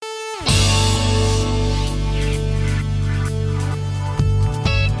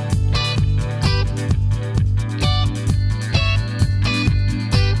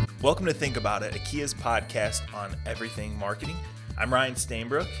Welcome to Think About It, IKEA's podcast on everything marketing. I'm Ryan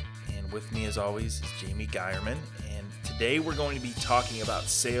Stainbrook, and with me as always is Jamie Geierman. And today we're going to be talking about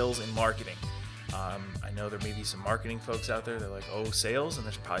sales and marketing. I know there may be some marketing folks out there that are like, oh, sales, and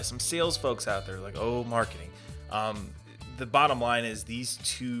there's probably some sales folks out there like, oh, marketing. The bottom line is these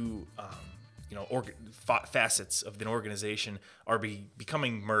two facets of the organization are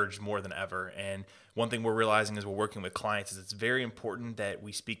becoming merged more than ever. And one thing we're realizing as we're working with clients is it's very important that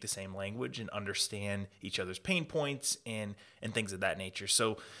we speak the same language and understand each other's pain points and things of that nature.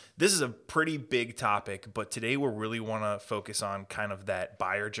 So this is a pretty big topic, but today we really want to focus on kind of that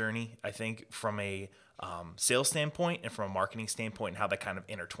buyer journey, I think, from a sales standpoint and from a marketing standpoint and how they kind of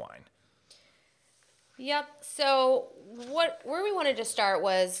intertwine. Yep. So where we wanted to start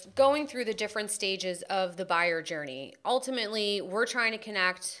was going through the different stages of the buyer journey. Ultimately, we're trying to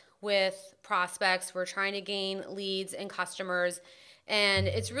connect with prospects. We're trying to gain leads and customers. And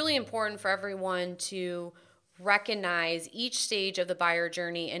it's really important for everyone to recognize each stage of the buyer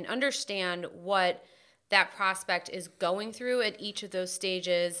journey and understand what that prospect is going through at each of those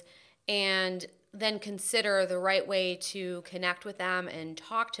stages, and then consider the right way to connect with them and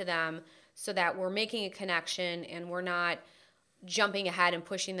talk to them so that we're making a connection and we're not jumping ahead and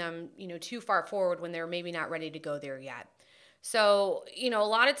pushing them, too far forward when they're maybe not ready to go there yet. So, a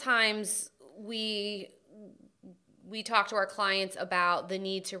lot of times we talk to our clients about the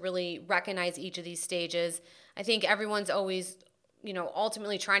need to really recognize each of these stages. I think everyone's always,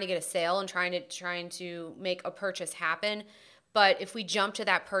 ultimately trying to get a sale and trying to make a purchase happen. But if we jump to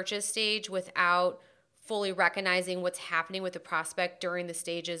that purchase stage without fully recognizing what's happening with the prospect during the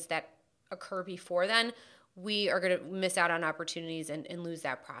stages that occur before then, we are going to miss out on opportunities and lose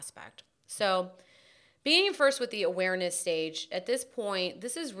that prospect. So beginning first with the awareness stage, at this point,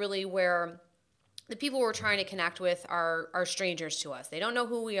 this is really where the people we're trying to connect with are strangers to us. They don't know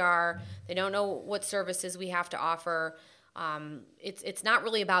who we are. They don't know what services we have to offer. It's not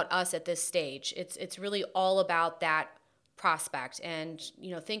really about us at this stage. It's really all about that prospect. And,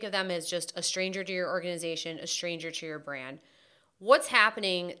 think of them as just a stranger to your organization, a stranger to your brand. What's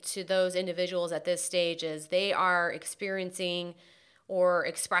happening to those individuals at this stage is they are experiencing or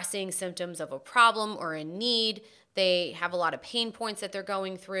expressing symptoms of a problem or a need. They have a lot of pain points that they're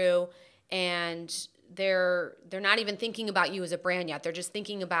going through, and they're not even thinking about you as a brand yet. They're just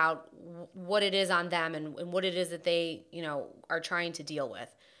thinking about what it is on them and what it is that they, are trying to deal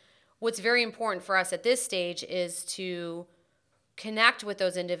with. What's very important for us at this stage is to connect with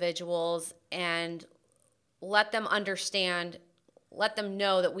those individuals and let them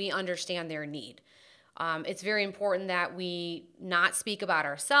know that we understand their need. It's very important that we not speak about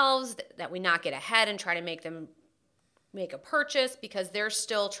ourselves, that we not get ahead and try to make them make a purchase, because they're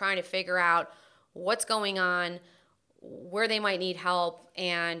still trying to figure out what's going on, where they might need help,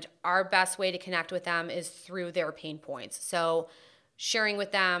 and our best way to connect with them is through their pain points. So sharing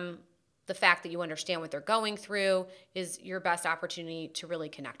with them the fact that you understand what they're going through is your best opportunity to really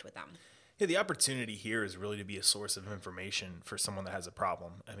connect with them. Yeah, the opportunity here is really to be a source of information for someone that has a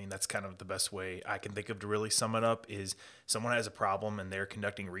problem. I mean, that's kind of the best way I can think of to really sum it up is someone has a problem and they're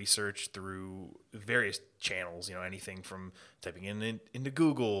conducting research through various channels, anything from typing into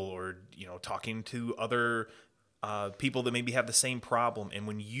Google or, talking to other people that maybe have the same problem. And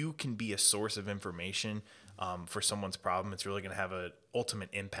when you can be a source of information for someone's problem, it's really going to have an ultimate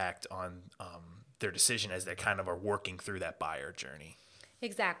impact on their decision as they kind of are working through that buyer journey.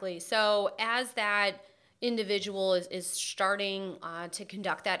 Exactly. So as that individual is starting to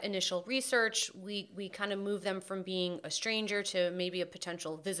conduct that initial research, we kind of move them from being a stranger to maybe a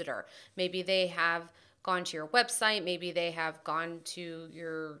potential visitor. Maybe they have gone to your website, maybe they have gone to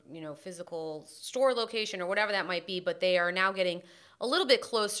your physical store location or whatever that might be, but they are now getting a little bit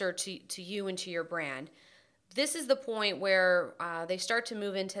closer to you and to your brand. This is the point where they start to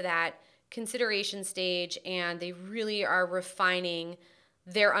move into that consideration stage, and they really are refining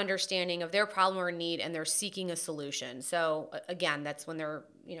their understanding of their problem or need, and they're seeking a solution. So again, that's when they're,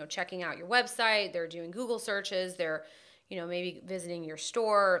 checking out your website, they're doing Google searches, they're, maybe visiting your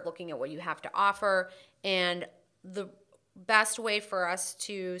store, looking at what you have to offer. And the best way for us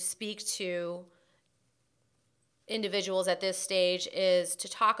to speak to individuals at this stage is to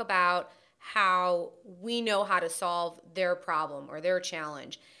talk about how we know how to solve their problem or their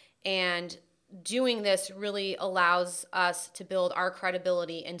challenge. And doing this really allows us to build our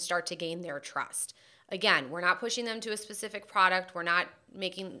credibility and start to gain their trust. Again, we're not pushing them to a specific product. We're not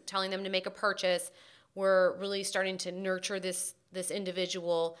telling them to make a purchase. We're really starting to nurture this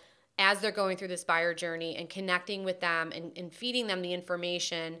individual as they're going through this buyer journey and connecting with them and feeding them the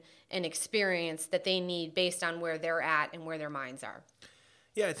information and experience that they need based on where they're at and where their minds are.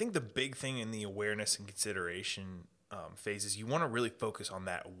 Yeah, I think the big thing in the awareness and consideration phase is you want to really focus on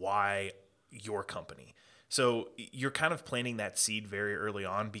that why your company. So you're kind of planting that seed very early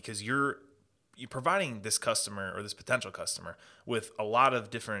on because you're providing this customer or this potential customer with a lot of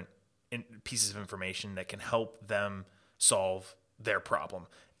different pieces of information that can help them solve their problem.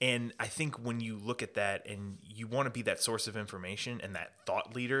 And I think when you look at that and you want to be that source of information and that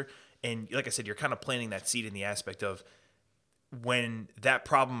thought leader, and like I said, you're kind of planting that seed in the aspect of when that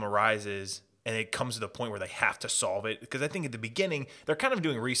problem arises and it comes to the point where they have to solve it. Because I think at the beginning, they're kind of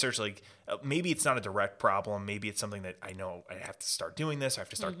doing research like maybe it's not a direct problem. Maybe it's something that I know I have to start doing this. I have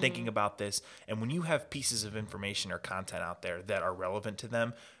to start thinking about this. And when you have pieces of information or content out there that are relevant to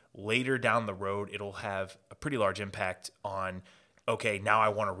them, later down the road, it'll have a pretty large impact on, okay, now I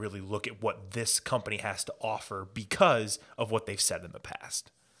want to really look at what this company has to offer because of what they've said in the past.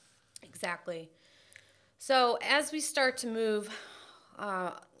 Exactly. So as we start to move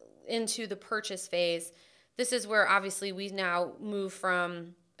into the purchase phase, this is where obviously we now move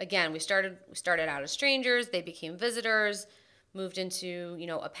from, again, we started out as strangers, they became visitors, moved into,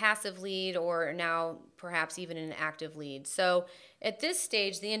 a passive lead, or now perhaps even an active lead. So at this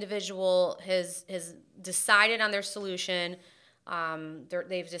stage, the individual has decided on their solution.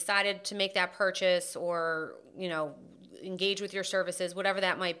 They've decided to make that purchase or, engage with your services, whatever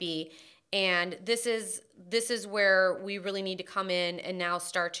that might be. And this is where we really need to come in and now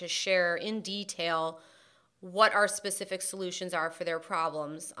start to share in detail what our specific solutions are for their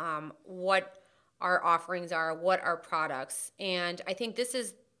problems, what our offerings are, what our products. And I think this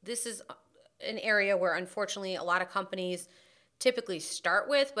is an area where unfortunately a lot of companies typically start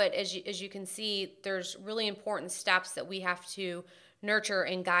with, but as you can see, there's really important steps that we have to nurture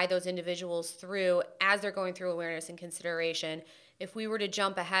and guide those individuals through as they're going through awareness and consideration. If we were to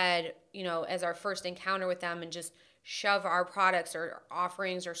jump ahead, as our first encounter with them and just shove our products or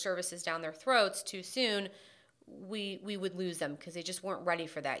offerings or services down their throats too soon, we would lose them because they just weren't ready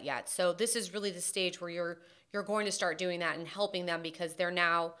for that yet. So this is really the stage where you're going to start doing that and helping them because they've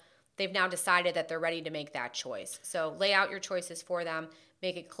now decided that they're ready to make that choice. So lay out your choices for them,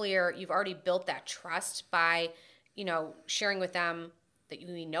 make it clear. You've already built that trust by, sharing with them that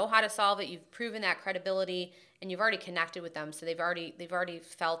you know how to solve it. You've proven that credibility and you've already connected with them. So they've already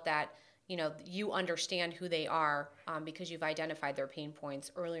felt that, you understand who they are because you've identified their pain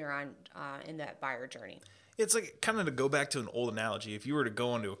points earlier on in that buyer journey. It's like kind of to go back to an old analogy. If you were to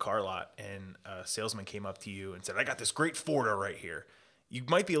go into a car lot and a salesman came up to you and said, "I got this great Forder right here," you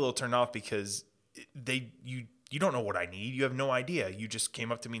might be a little turned off because you don't know what I need. You have no idea. You just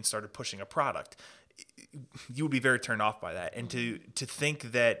came up to me and started pushing a product. You would be very turned off by that. And to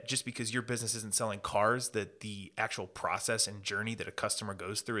think that just because your business isn't selling cars, that the actual process and journey that a customer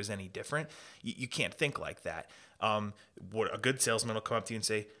goes through is any different, you can't think like that. What a good salesman will come up to you and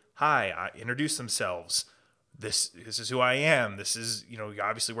say, "Hi," introduce themselves. This is who I am. This is,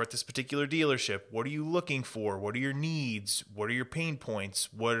 obviously we're at this particular dealership. What are you looking for? What are your needs? What are your pain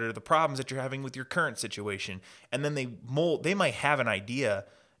points? What are the problems that you're having with your current situation? And then they might have an idea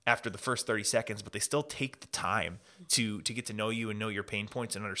after the first 30 seconds, but they still take the time to get to know you and know your pain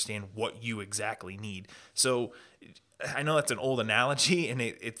points and understand what you exactly need. So I know that's an old analogy and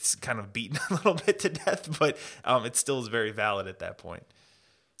it's kind of beaten a little bit to death, but it still is very valid at that point.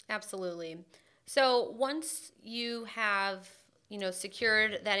 Absolutely. So once you have,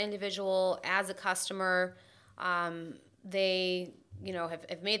 secured that individual as a customer, they,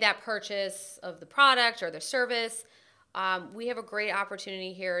 have made that purchase of the product or the service, we have a great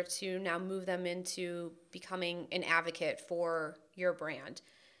opportunity here to now move them into becoming an advocate for your brand.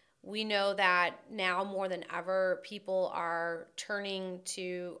 We know that now more than ever, people are turning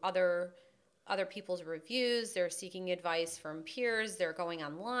to other people's reviews. They're seeking advice from peers. They're going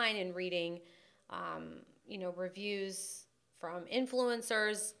online and reading reviews from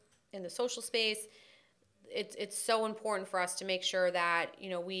influencers in the social space. It's so important for us to make sure that,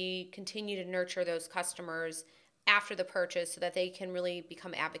 we continue to nurture those customers after the purchase so that they can really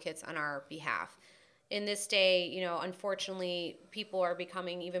become advocates on our behalf. In this day, unfortunately, people are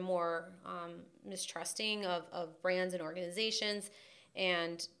becoming even more mistrusting of brands and organizations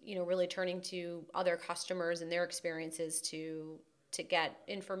and, really turning to other customers and their experiences to get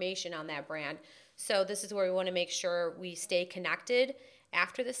information on that brand. So this is where we want to make sure we stay connected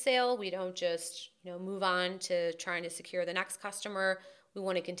after the sale. We don't just, move on to trying to secure the next customer. We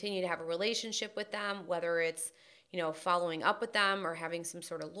want to continue to have a relationship with them, whether it's, following up with them or having some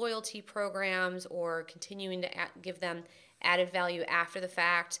sort of loyalty programs or continuing to give them added value after the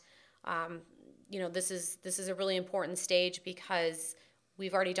fact. This is a really important stage because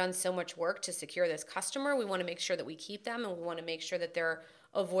we've already done so much work to secure this customer. We want to make sure that we keep them and we want to make sure that they're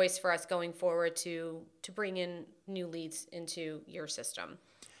a voice for us going forward to bring in new leads into your system.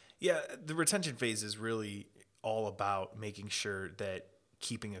 Yeah, the retention phase is really all about making sure that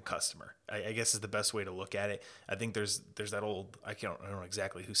keeping a customer, I guess, is the best way to look at it. I think there's that old, I don't know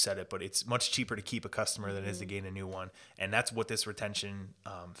exactly who said it, but it's much cheaper to keep a customer than it is to gain a new one. And that's what this retention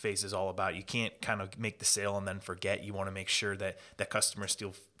phase is all about. You can't kind of make the sale and then forget. You want to make sure that that customer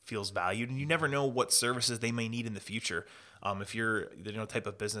still feels valued, and you never know what services they may need in the future. If you're the type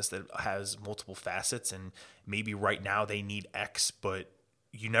of business that has multiple facets, and maybe right now they need X, but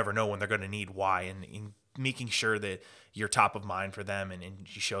you never know when they're going to need Y, and making sure that you're top of mind for them, and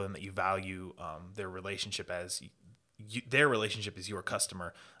you show them that you value their relationship as their relationship as your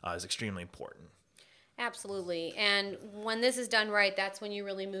customer is extremely important. Absolutely. And when this is done right, that's when you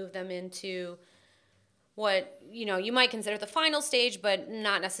really move them into what you might consider the final stage, but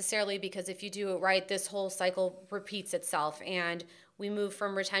not necessarily, because if you do it right, this whole cycle repeats itself, and we move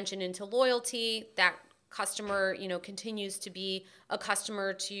from retention into loyalty. That customer continues to be a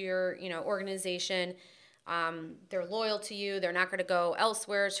customer to your organization. They're loyal to you. They're not going to go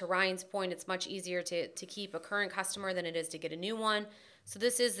elsewhere. To Ryan's point, it's much easier to keep a current customer than it is to get a new one. So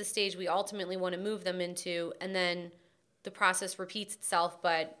this is the stage we ultimately want to move them into, and then the process repeats itself,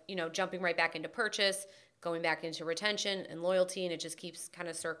 but jumping right back into purchase, going back into retention and loyalty, and it just keeps kind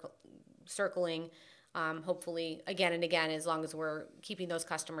of circling, hopefully again and again, as long as we're keeping those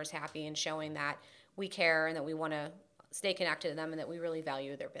customers happy and showing that we care and that we want to stay connected to them and that we really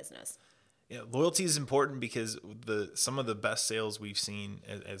value their business. Yeah, loyalty is important, because some of the best sales we've seen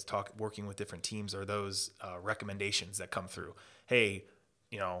as working with different teams are those recommendations that come through. Hey,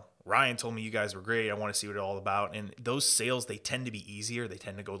 Ryan told me you guys were great. I want to see what it's all about. And those sales, they tend to be easier. They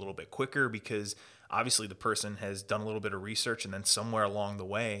tend to go a little bit quicker, because obviously the person has done a little bit of research, and then somewhere along the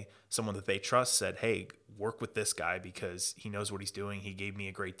way, someone that they trust said, hey, work with this guy because he knows what he's doing. He gave me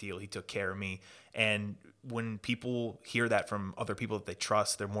a great deal. He took care of me. And when people hear that from other people that they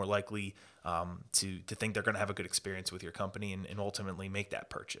trust, they're more likely to think they're going to have a good experience with your company and ultimately make that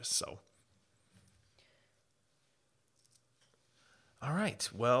purchase. So, all right.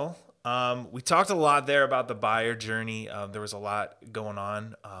 Well, we talked a lot there about the buyer journey. There was a lot going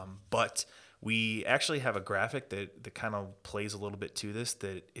on, but we actually have a graphic that kind of plays a little bit to this,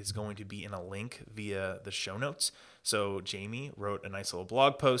 that is going to be in a link via the show notes. So Jamie wrote a nice little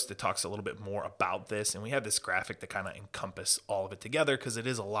blog post that talks a little bit more about this, and we have this graphic that kind of encompass all of it together, because it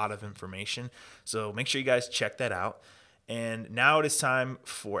is a lot of information. So make sure you guys check that out. And now it is time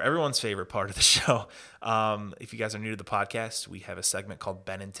for everyone's favorite part of the show. If you guys are new to the podcast, we have a segment called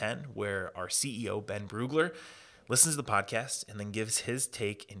Ben in 10, where our CEO, Ben Brugler, listens to the podcast and then gives his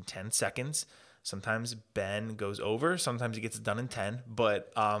take in 10 seconds. Sometimes Ben goes over, sometimes he gets it done in 10.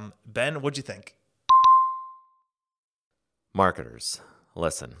 But Ben, what'd you think? Marketers,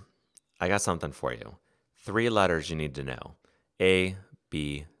 listen, I got something for you. 3 letters you need to know. A,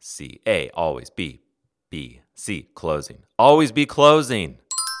 B, C. A, always. B, B, C, closing. Always be closing.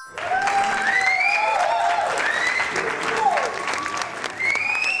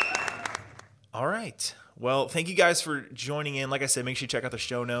 All right. Well, thank you guys for joining in. Like I said, make sure you check out the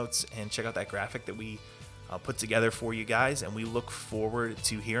show notes and check out that graphic that we put together for you guys. And we look forward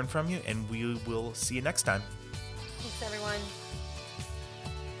to hearing from you, and we will see you next time. Thanks, everyone.